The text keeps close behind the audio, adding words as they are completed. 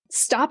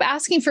Stop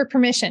asking for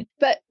permission.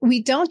 But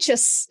we don't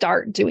just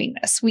start doing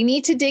this. We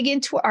need to dig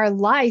into our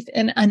life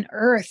and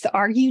unearth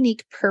our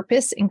unique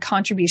purpose and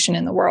contribution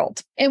in the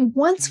world. And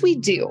once we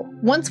do,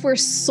 once we're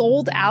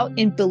sold out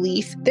in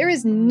belief, there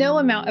is no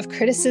amount of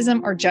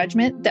criticism or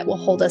judgment that will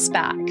hold us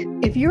back.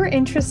 If you're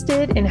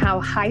interested in how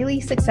highly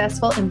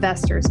successful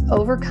investors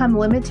overcome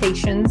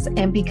limitations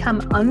and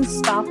become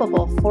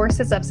unstoppable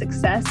forces of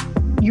success,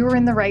 you're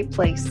in the right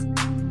place.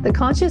 The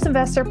Conscious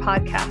Investor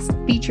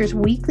podcast features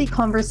weekly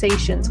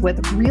conversations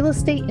with real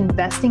estate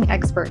investing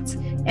experts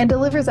and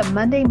delivers a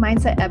Monday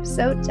Mindset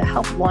episode to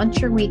help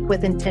launch your week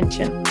with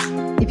intention.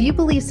 If you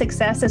believe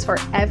success is for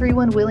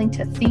everyone willing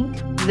to think,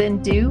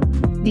 then do,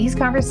 these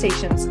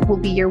conversations will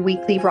be your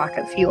weekly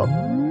rocket fuel.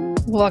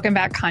 Welcome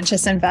back,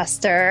 Conscious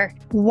Investor.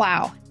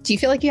 Wow. Do you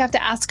feel like you have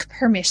to ask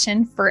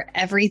permission for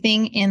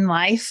everything in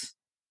life?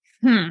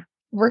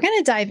 We're going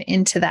to dive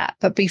into that.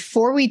 But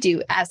before we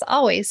do, as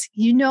always,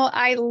 you know,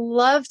 I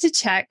love to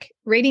check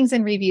ratings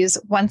and reviews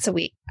once a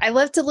week. I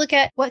love to look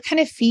at what kind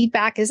of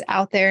feedback is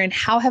out there and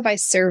how have I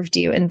served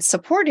you and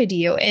supported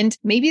you. And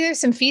maybe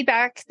there's some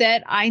feedback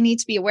that I need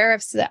to be aware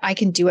of so that I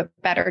can do a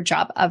better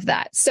job of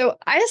that. So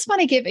I just want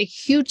to give a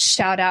huge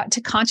shout out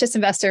to Conscious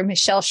Investor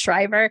Michelle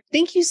Shriver.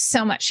 Thank you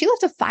so much. She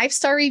left a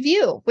 5-star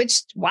review,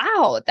 which,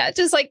 wow, that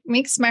just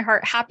makes my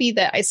heart happy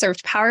that I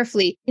served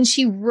powerfully. And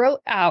she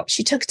wrote out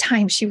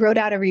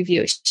a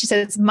review. She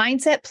says,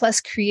 mindset plus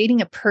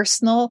creating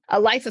a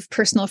life of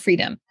personal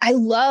freedom. I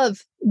love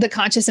the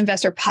Conscious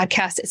Investor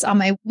podcast. It's on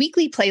my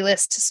weekly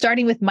playlist,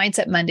 starting with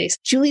Mindset Mondays.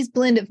 Julie's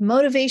blend of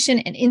motivation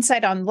and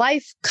insight on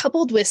life,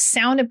 coupled with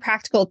sound and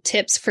practical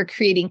tips for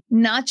creating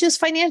not just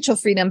financial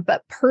freedom,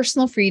 but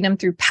personal freedom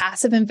through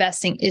passive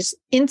investing, is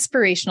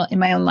inspirational in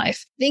my own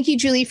life. Thank you,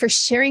 Julie, for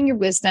sharing your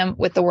wisdom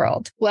with the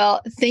world.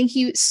 Well, thank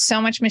you so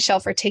much, Michelle,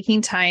 for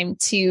taking time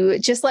to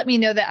just let me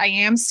know that I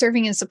am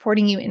serving and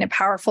supporting you in a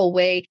powerful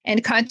way.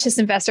 And Conscious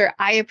Investor,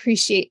 I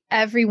appreciate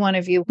every one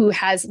of you who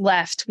has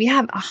left. We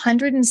have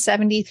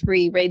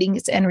 173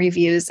 ratings and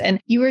reviews,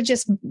 and you are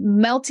just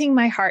melting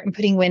my heart and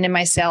putting wind in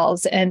my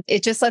sails. And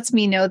it just lets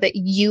me know that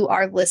you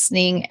are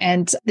listening.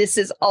 And this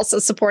is also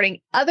supporting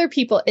other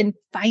people in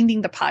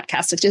finding the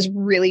podcast, which is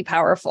really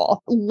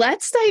powerful.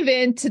 Let's dive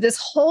into this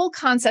whole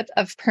concept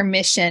of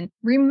permission.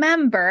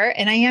 Remember,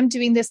 and I am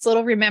doing this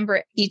little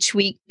remember each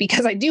week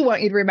because I do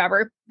want you to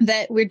remember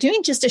that we're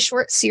doing just a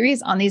short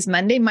series on these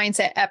Monday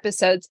Mindset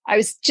episodes. I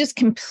was just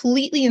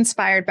completely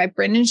inspired by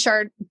Brendon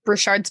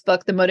Burchard's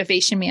book, The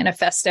Motivation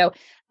Manifesto.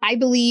 I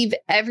believe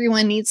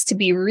everyone needs to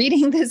be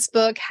reading this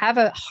book, have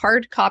a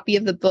hard copy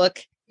of the book.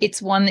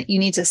 It's one that you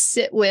need to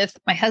sit with.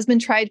 My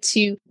husband tried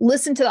to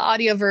listen to the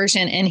audio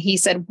version and he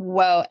said,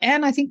 whoa.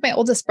 And I think my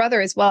oldest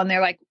brother as well. And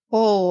they're like,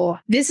 oh,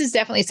 this is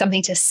definitely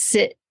something to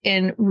sit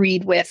and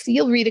read with.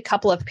 You'll read a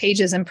couple of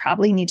pages and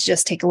probably need to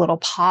just take a little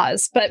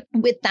pause. But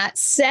with that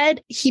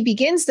said, he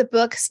begins the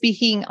book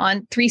speaking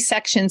on 3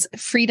 sections: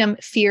 freedom,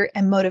 fear,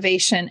 and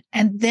motivation.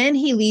 And then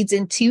he leads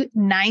into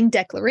 9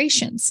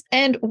 declarations.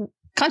 And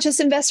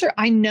Conscious Investor,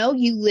 I know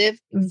you live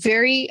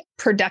very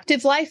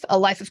productive life, a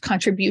life of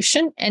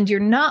contribution, and you're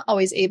not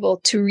always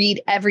able to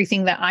read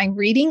everything that I'm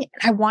reading.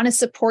 I want to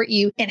support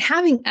you in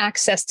having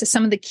access to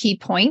some of the key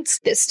points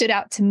that stood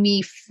out to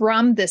me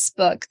from this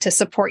book to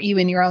support you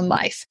in your own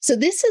life. So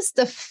this is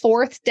the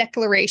 4th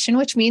declaration,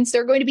 which means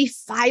there are going to be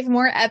 5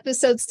 more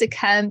episodes to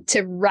come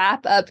to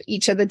wrap up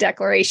each of the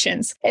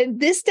declarations. And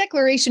this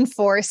declaration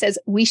 4 says,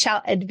 we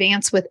shall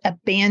advance with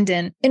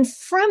abandon. And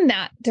from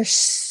that, there's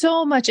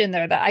so much in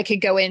there that I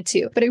could go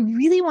into, but I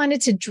really wanted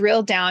to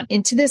drill down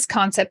into this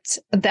concept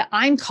that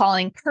I'm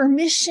calling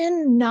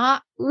permission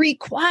not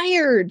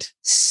required.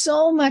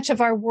 So much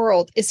of our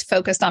world is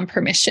focused on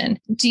permission.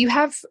 Do you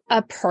have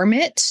a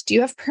permit? Do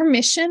you have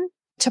permission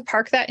to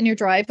park that in your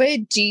driveway?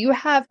 Do you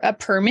have a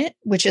permit,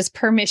 which is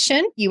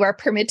permission? You are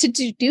permitted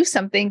to do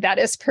something that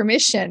is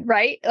permission,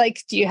 right?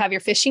 Like, do you have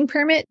your fishing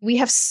permit? We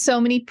have so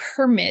many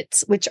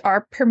permits, which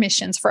are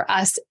permissions for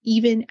us,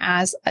 even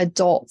as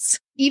adults.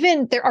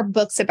 Even there are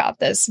books about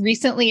this.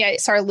 Recently, I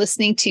started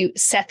listening to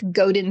Seth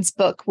Godin's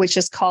book, which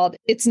is called,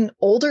 it's an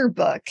older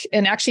book.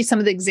 And actually, some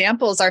of the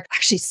examples are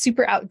actually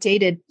super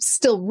outdated,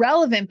 still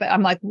relevant, but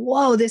I'm like,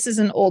 whoa, this is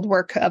an old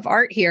work of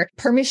art here.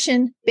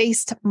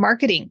 Permission-based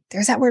marketing.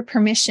 There's that word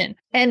permission.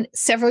 And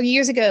several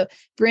years ago,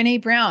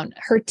 Brené Brown,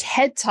 her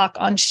TED Talk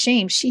on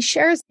shame, she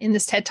shares in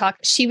this TED Talk,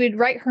 she would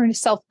write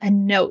herself a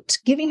note,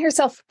 giving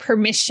herself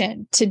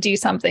permission to do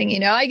something. You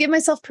know, I give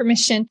myself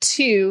permission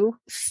to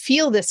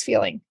feel this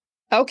feeling.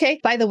 Okay.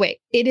 By the way,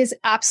 it is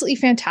absolutely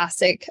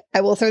fantastic. I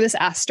will throw this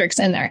asterisk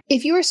in there.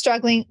 If you are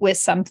struggling with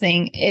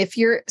something,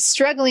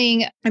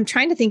 I'm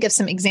trying to think of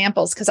some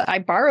examples because I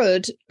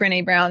borrowed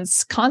Brené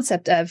Brown's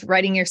concept of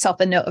writing yourself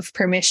a note of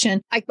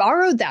permission. I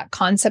borrowed that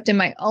concept in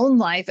my own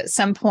life at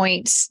some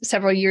point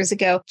several years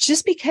ago,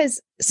 just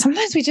because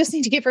sometimes we just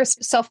need to give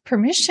ourselves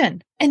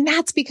permission. And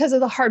that's because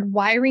of the hard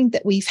wiring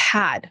that we've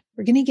had.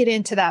 We're going to get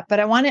into that, but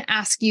I want to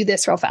ask you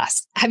this real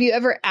fast. Have you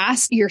ever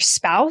asked your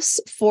spouse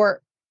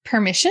for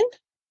permission?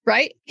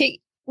 Right?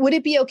 Hey, would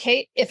it be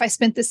okay if I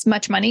spent this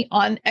much money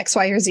on X,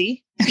 Y, or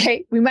Z?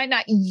 Okay. We might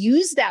not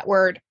use that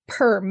word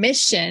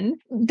permission.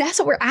 That's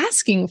what we're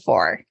asking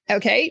for.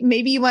 Okay.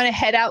 Maybe you want to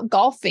head out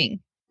golfing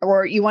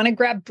or you want to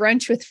grab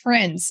brunch with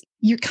friends.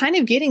 You're kind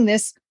of getting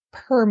this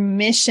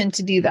permission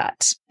to do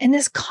that. And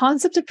this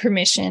concept of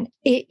permission,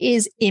 it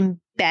is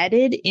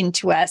embedded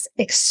into us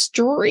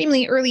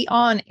extremely early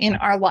on in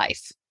our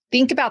life.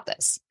 Think about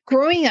this.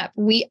 Growing up,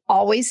 we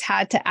always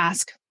had to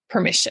ask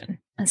permission.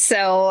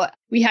 So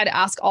we had to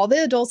ask all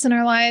the adults in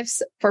our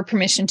lives for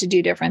permission to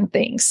do different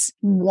things.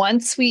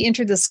 Once we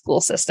enter the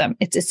school system,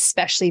 it's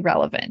especially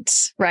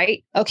relevant,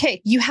 right?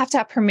 Okay, you have to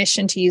have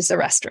permission to use the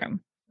restroom.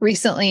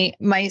 Recently,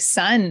 my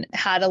son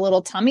had a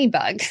little tummy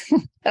bug.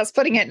 That's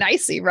putting it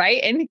nicely,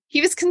 right? And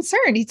he was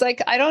concerned. He's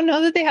like, I don't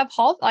know that they have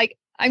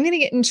I'm going to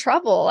get in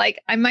trouble.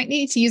 I might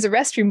need to use a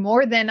restroom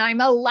more than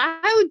I'm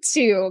allowed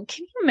to.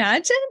 Can you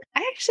imagine?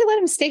 I actually let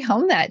him stay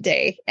home that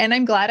day. And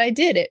I'm glad I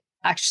did. It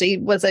actually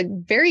was a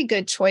very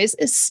good choice,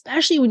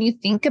 especially when you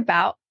think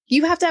about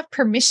you have to have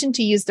permission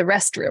to use the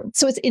restroom.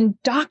 So it's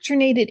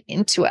indoctrinated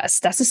into us.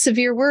 That's a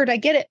severe word. I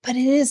get it, but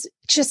it is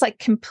just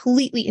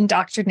completely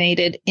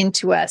indoctrinated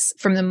into us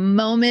from the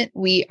moment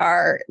we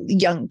are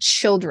young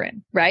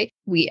children, right?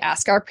 We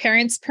ask our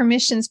parents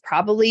permissions,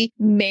 probably,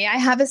 may I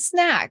have a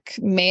snack?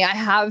 May I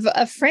have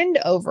a friend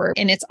over?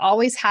 And it's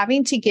always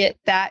having to get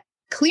that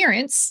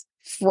clearance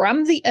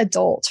from the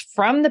adult,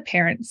 from the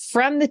parent,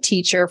 from the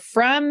teacher,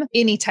 from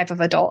any type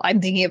of adult. I'm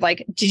thinking of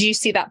did you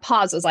see that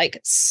pause? It was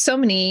so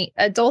many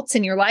adults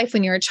in your life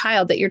when you're a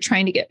child that you're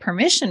trying to get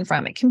permission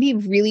from. It can be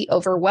really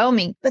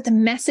overwhelming, but the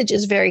message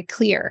is very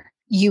clear.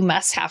 You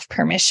must have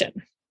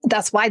permission.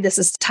 That's why this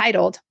is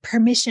titled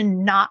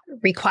Permission Not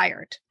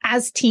Required.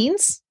 As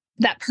teens,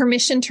 that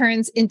permission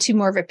turns into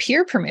more of a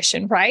peer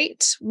permission,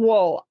 right?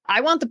 Well,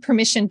 I want the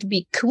permission to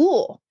be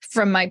cool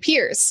from my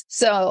peers.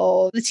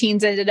 So the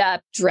teens ended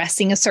up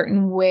dressing a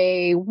certain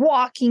way,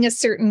 walking a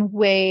certain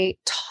way,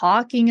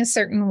 talking a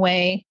certain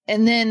way.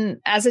 And then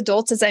as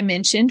adults, as I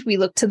mentioned, we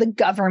look to the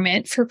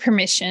government for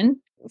permission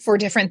for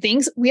different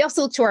things. We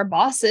also look to our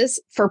bosses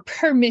for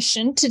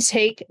permission to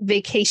take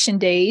vacation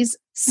days.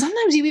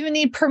 Sometimes you even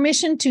need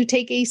permission to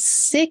take a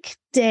sick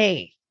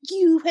day.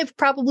 You have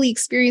probably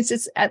experienced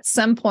this at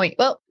some point.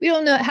 Well, we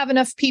don't have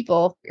enough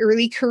people,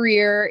 early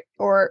career,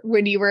 or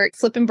when you were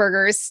flipping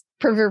burgers,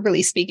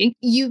 proverbially speaking,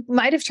 you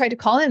might have tried to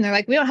call in. They're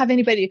like, we don't have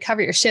anybody to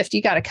cover your shift.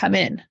 You got to come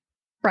in,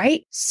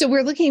 right? So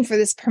we're looking for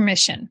this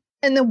permission.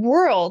 And the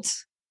world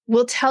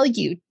will tell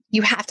you,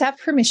 you have to have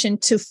permission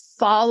to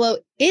follow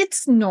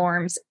its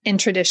norms and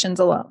traditions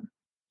alone.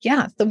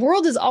 Yeah, the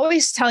world is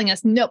always telling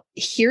us, no,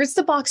 here's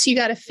the box you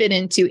got to fit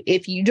into.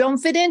 If you don't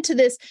fit into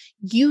this,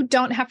 you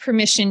don't have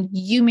permission.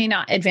 You may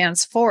not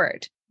advance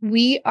forward.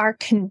 We are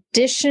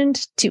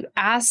conditioned to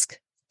ask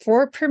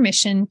for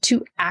permission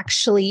to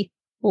actually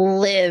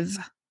live.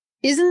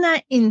 Isn't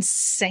that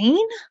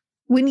insane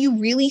when you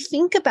really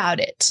think about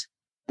it?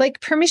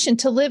 Permission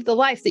to live the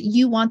life that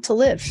you want to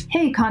live.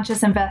 Hey,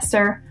 conscious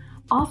investor.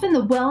 Often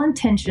the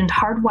well-intentioned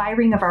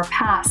hardwiring of our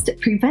past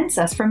prevents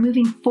us from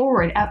moving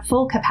forward at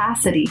full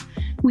capacity.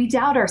 We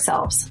doubt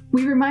ourselves.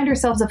 We remind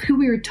ourselves of who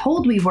we were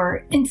told we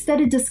were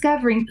instead of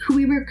discovering who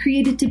we were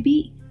created to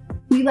be.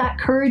 We lack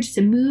courage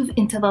to move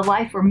into the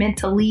life we're meant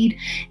to lead.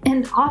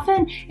 And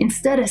often,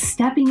 instead of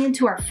stepping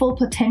into our full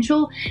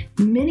potential,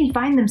 many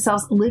find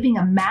themselves living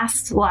a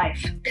masked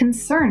life,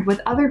 concerned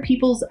with other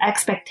people's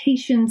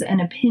expectations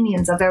and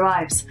opinions of their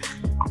lives.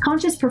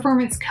 Conscious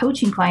performance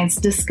coaching clients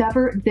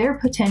discover their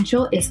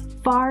potential is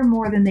far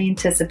more than they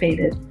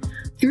anticipated.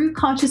 Through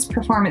conscious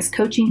performance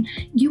coaching,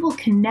 you will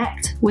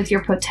connect with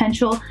your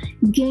potential,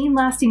 gain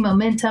lasting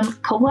momentum,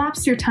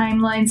 collapse your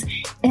timelines,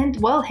 and,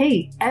 well,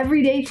 hey,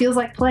 every day feels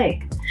like play.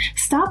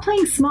 Stop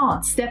playing small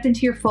and step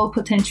into your full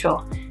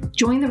potential.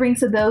 Join the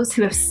ranks of those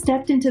who have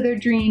stepped into their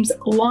dreams,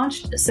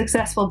 launched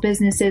successful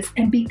businesses,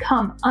 and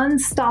become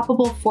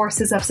unstoppable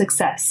forces of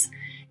success.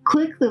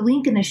 Click the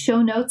link in the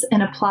show notes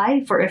and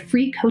apply for a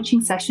free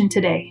coaching session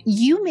today.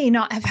 You may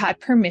not have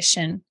had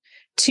permission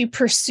to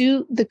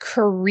pursue the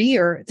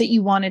career that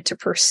you wanted to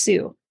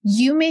pursue.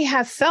 You may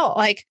have felt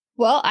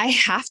well, I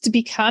have to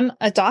become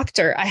a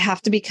doctor. I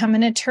have to become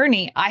an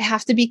attorney. I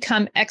have to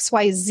become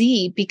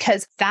XYZ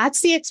because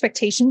that's the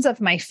expectations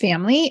of my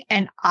family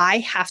and I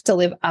have to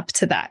live up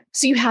to that.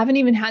 So you haven't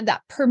even had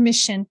that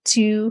permission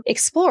to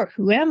explore,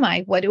 who am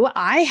I? What do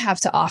I have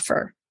to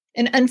offer?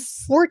 And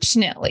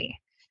unfortunately,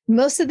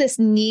 most of this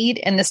need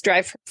and this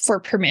drive for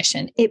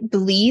permission, it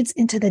bleeds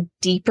into the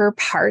deeper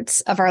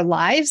parts of our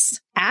lives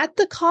at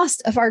the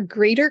cost of our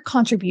greater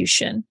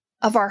contribution,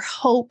 of our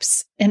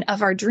hopes, and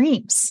of our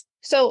dreams.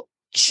 So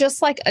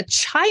just like a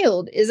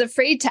child is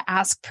afraid to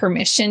ask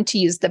permission to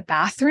use the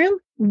bathroom,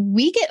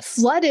 we get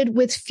flooded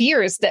with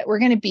fears that we're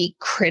going to be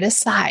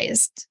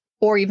criticized,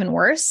 or even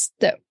worse,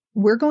 that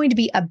we're going to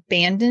be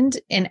abandoned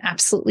and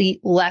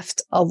absolutely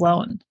left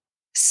alone.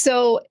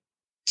 So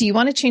do you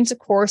want to change the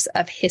course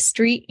of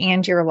history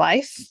and your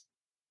life?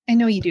 I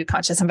know you do,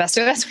 conscious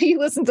investor. That's why you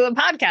listen to the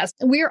podcast.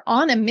 We're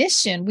on a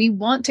mission. We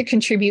want to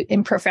contribute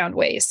in profound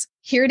ways.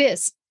 Here it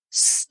is.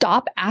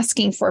 Stop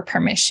asking for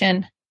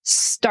permission.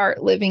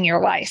 Start living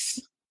your life.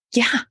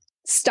 Yeah.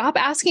 Stop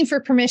asking for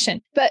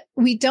permission. But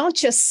we don't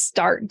just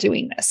start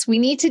doing this. We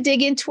need to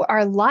dig into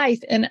our life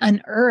and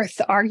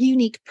unearth our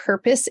unique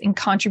purpose and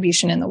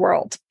contribution in the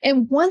world.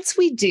 And once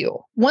we do,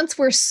 once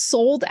we're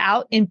sold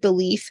out in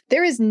belief,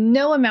 there is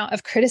no amount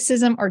of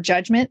criticism or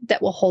judgment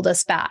that will hold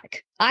us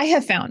back. I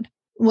have found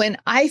when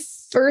I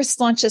first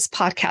launched this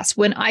podcast,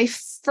 when I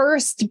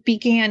first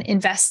began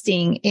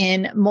investing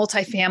in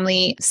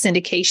multifamily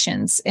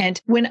syndications, and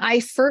when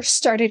I first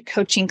started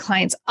coaching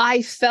clients,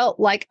 I felt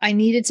like I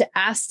needed to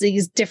ask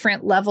these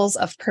different levels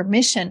of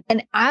permission.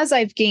 And as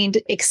I've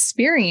gained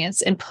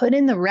experience and put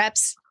in the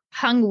reps,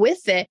 hung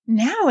with it,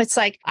 now it's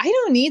like, I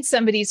don't need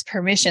somebody's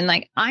permission.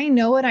 Like, I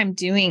know what I'm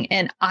doing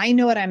and I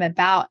know what I'm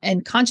about.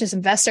 And conscious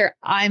investor,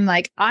 I'm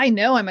like, I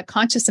know I'm a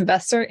conscious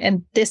investor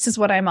and this is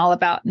what I'm all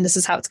about. And this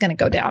is how it's going to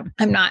go down.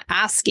 I'm not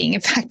asking.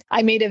 In fact,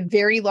 I made a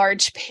very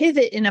large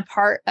pivot in a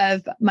part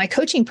of my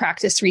coaching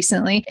practice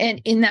recently. And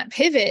in that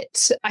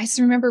pivot, I just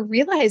remember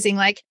realizing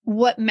like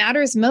what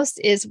matters most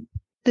is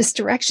this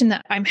direction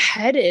that I'm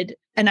headed.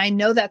 And I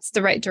know that's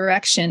the right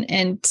direction.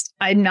 And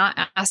I'm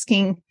not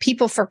asking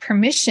people for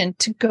permission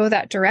to go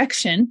that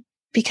direction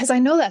because I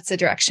know that's the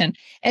direction.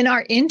 And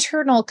our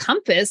internal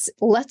compass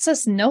lets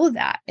us know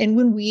that. And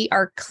when we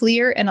are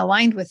clear and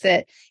aligned with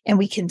it and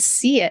we can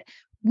see it,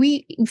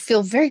 we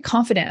feel very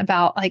confident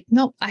about like,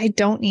 no, I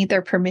don't need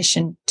their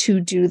permission to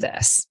do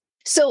this.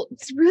 So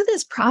through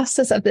this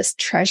process of this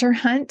treasure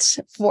hunt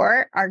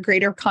for our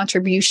greater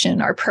contribution,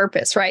 our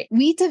purpose, right?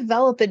 We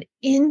develop an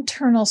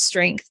internal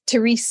strength to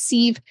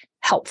receive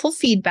helpful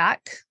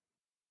feedback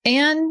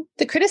and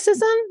the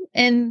criticism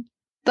and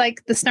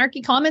like the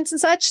snarky comments and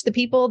such, the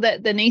people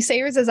that the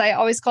naysayers, as I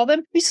always call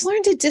them, we just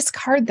learn to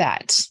discard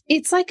that.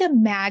 It's like a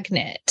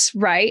magnet,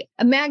 right?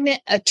 A magnet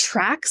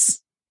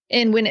attracts.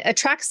 And when it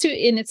attracts to,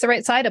 and it's the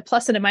right side, a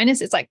plus and a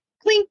minus, it's like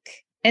clink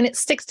and it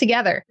sticks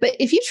together. But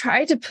if you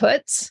try to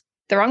put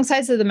the wrong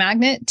sides of the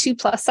magnet, two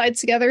plus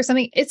sides together or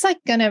something, it's like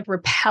going to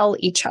repel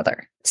each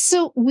other.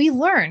 So we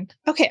learned,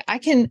 okay, I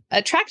can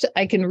attract,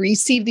 I can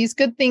receive these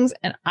good things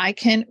and I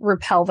can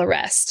repel the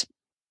rest.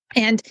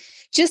 And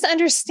just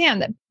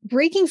understand that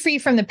breaking free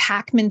from the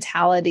pack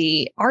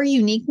mentality, our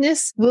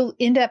uniqueness will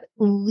end up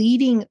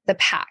leading the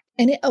pack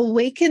and it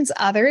awakens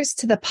others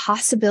to the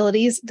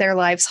possibilities their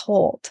lives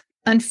hold.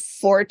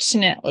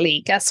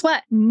 Unfortunately, guess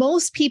what?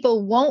 Most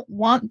people won't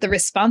want the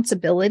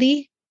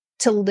responsibility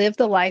to live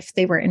the life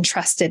they were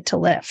entrusted to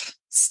live.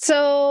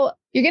 So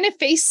you're going to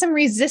face some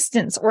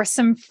resistance or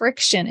some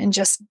friction and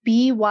just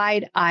be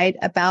wide-eyed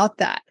about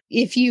that.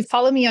 If you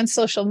follow me on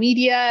social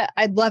media,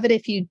 I'd love it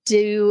if you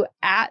do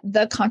at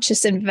The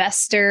Conscious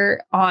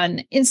Investor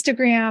on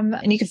Instagram.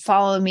 And you can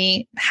follow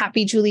me,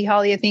 Happy Julie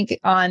Holly, I think,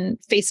 on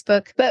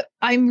Facebook. But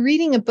I'm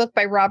reading a book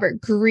by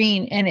Robert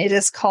Greene, and it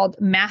is called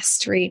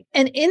Mastery.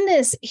 And in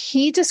this,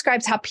 he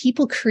describes how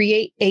people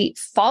create a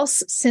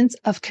false sense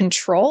of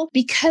control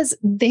because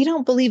they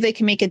don't believe they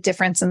can make a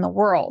difference in the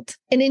world.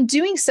 And in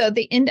doing so,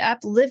 they end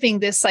up living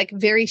this like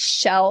very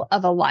shell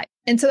of a life.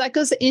 And so that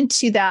goes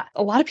into that.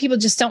 A lot of people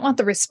just don't want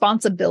the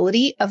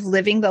responsibility of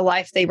living the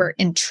life they were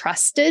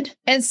entrusted.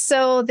 And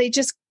so they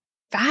just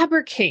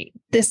fabricate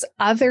this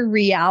other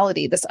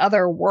reality, this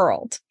other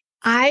world.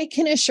 I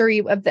can assure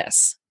you of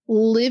this.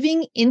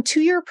 Living into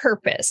your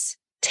purpose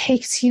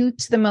takes you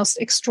to the most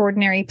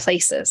extraordinary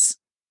places.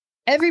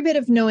 Every bit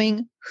of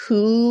knowing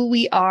who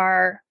we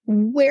are,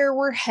 where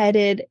we're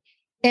headed,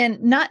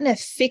 and not in a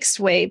fixed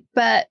way,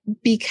 but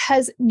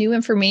because new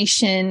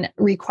information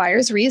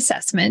requires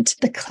reassessment,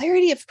 the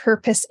clarity of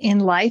purpose in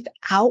life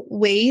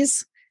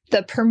outweighs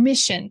the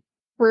permission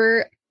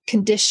we're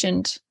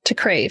conditioned to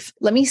crave.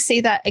 Let me say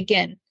that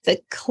again.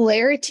 The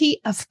clarity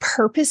of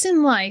purpose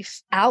in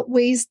life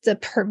outweighs the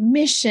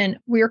permission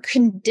we're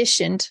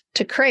conditioned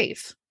to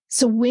crave.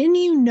 So when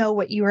you know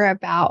what you are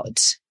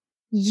about,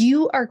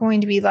 you are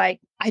going to be like,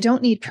 I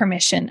don't need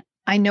permission.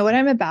 I know what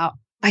I'm about.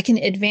 I can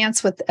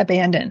advance with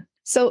abandon.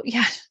 So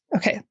yeah,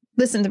 okay.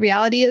 Listen, the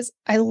reality is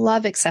I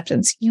love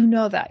acceptance. You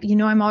know that. You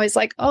know, I'm always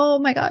like, oh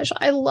my gosh,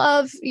 I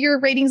love your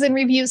ratings and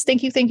reviews.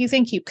 Thank you, thank you,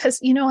 thank you. Because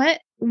you know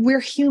what? We're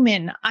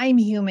human. I'm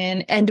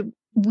human. And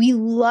we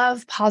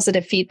love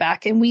positive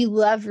feedback and we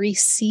love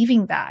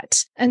receiving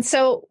that. And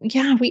so,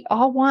 yeah, we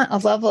all want a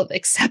level of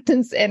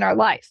acceptance in our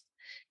life.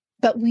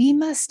 But we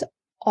must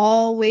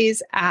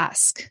always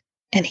ask,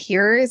 and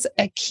here is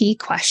a key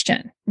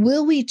question.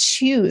 Will we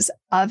choose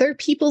other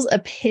people's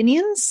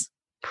opinions,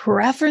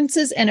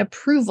 preferences, and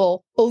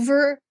approval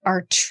over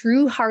our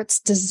true heart's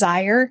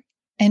desire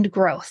and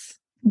growth?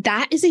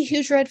 That is a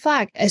huge red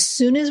flag. As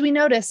soon as we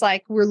notice,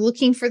 like we're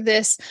looking for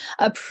this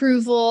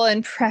approval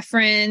and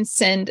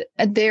preference and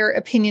their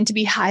opinion to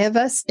be high of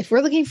us, if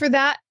we're looking for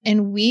that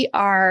and we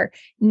are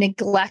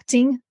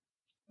neglecting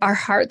our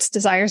heart's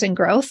desires and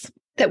growth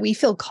that we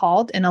feel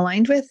called and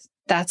aligned with,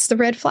 that's the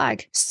red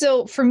flag.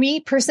 So for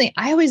me personally,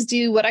 I always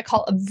do what I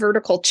call a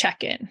vertical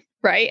check-in.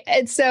 right?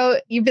 And so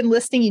you've been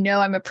listening,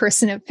 I'm a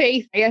person of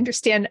faith. I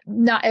understand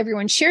not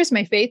everyone shares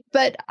my faith,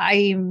 but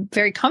I'm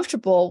very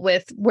comfortable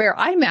with where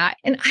I'm at.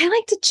 And I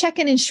like to check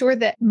and ensure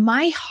that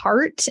my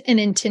heart and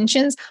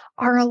intentions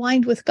are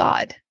aligned with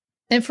God.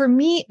 And for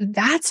me,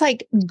 that's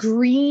like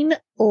green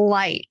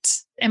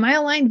light. Am I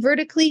aligned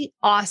vertically?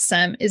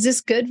 Awesome. Is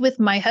this good with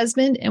my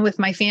husband and with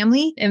my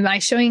family? Am I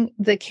showing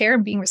the care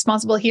and being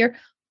responsible here?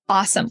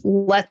 Awesome.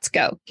 Let's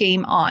go.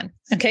 Game on.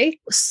 Okay.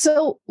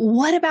 So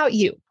what about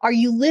you? Are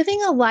you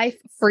living a life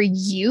for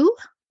you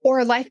or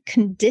a life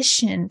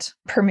conditioned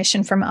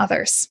permission from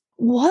others?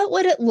 What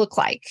would it look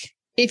like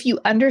if you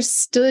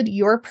understood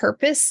your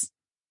purpose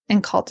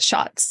and called the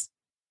shots?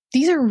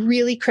 These are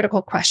really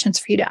critical questions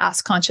for you to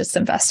ask Conscious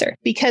Investor,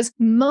 because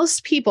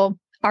most people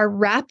are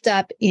wrapped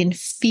up in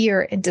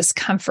fear and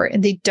discomfort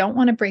and they don't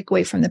want to break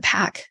away from the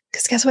pack.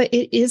 Because guess what?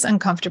 It is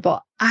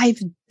uncomfortable.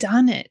 I've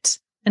done it.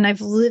 And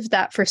I've lived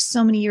that for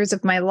so many years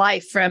of my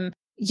life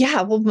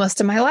most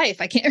of my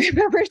life. I can't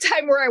remember a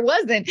time where I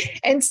wasn't.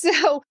 And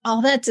so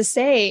all that to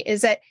say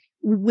is that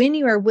when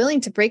you are willing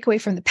to break away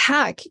from the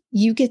pack,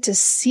 you get to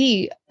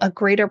see a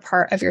greater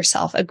part of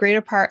yourself, a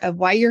greater part of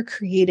why you're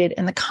created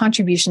and the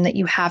contribution that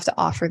you have to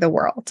offer the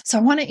world. So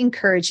I want to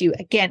encourage you,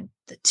 again,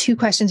 the two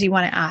questions you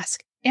want to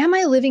ask. Am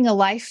I living a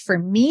life for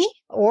me,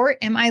 or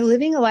am I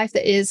living a life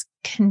that is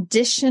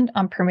conditioned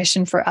on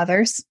permission for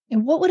others?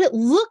 And what would it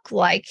look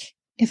like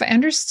if I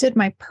understood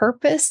my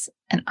purpose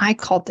and I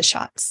called the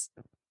shots?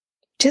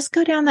 Just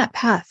go down that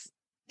path,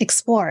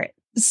 explore it,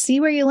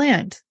 see where you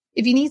land.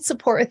 If you need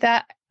support with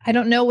that, I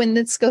don't know when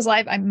this goes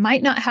live. I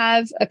might not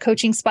have a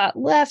coaching spot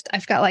left.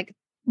 I've got I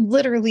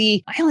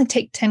only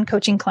take 10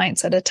 coaching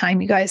clients at a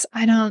time, you guys.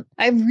 I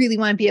really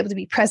want to be able to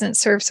be present,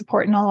 serve,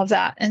 support, and all of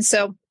that. And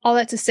so all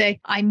that to say,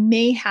 I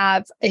may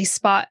have a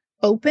spot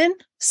open.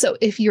 So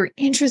if you're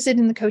interested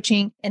in the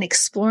coaching and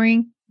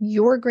exploring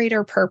your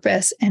greater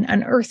purpose and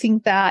unearthing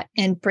that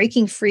and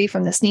breaking free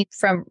from this need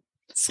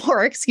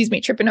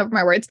tripping over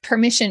my words,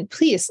 permission,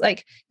 please,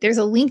 there's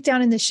a link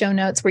down in the show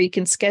notes where you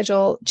can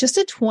schedule just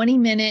a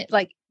 20-minute,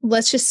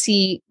 let's just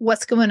see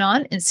what's going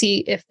on and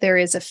see if there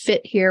is a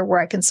fit here where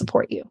I can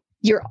support you.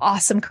 You're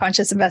awesome,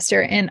 Conscious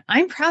Investor. And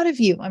I'm proud of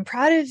you. I'm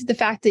proud of the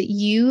fact that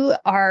you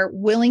are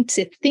willing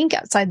to think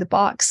outside the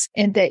box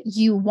and that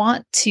you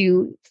want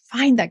to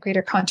find that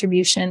greater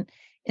contribution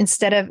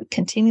instead of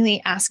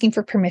continually asking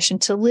for permission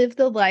to live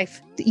the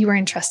life that you are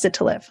entrusted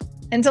to live.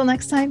 Until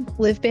next time,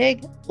 live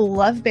big,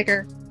 love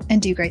bigger,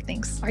 and do great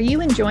things. Are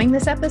you enjoying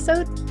this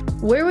episode?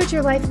 Where would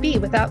your life be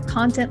without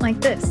content like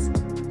this?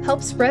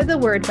 Help spread the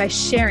word by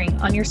sharing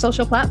on your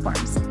social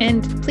platforms.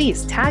 And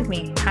please tag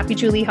me, Happy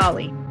Julie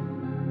Holly.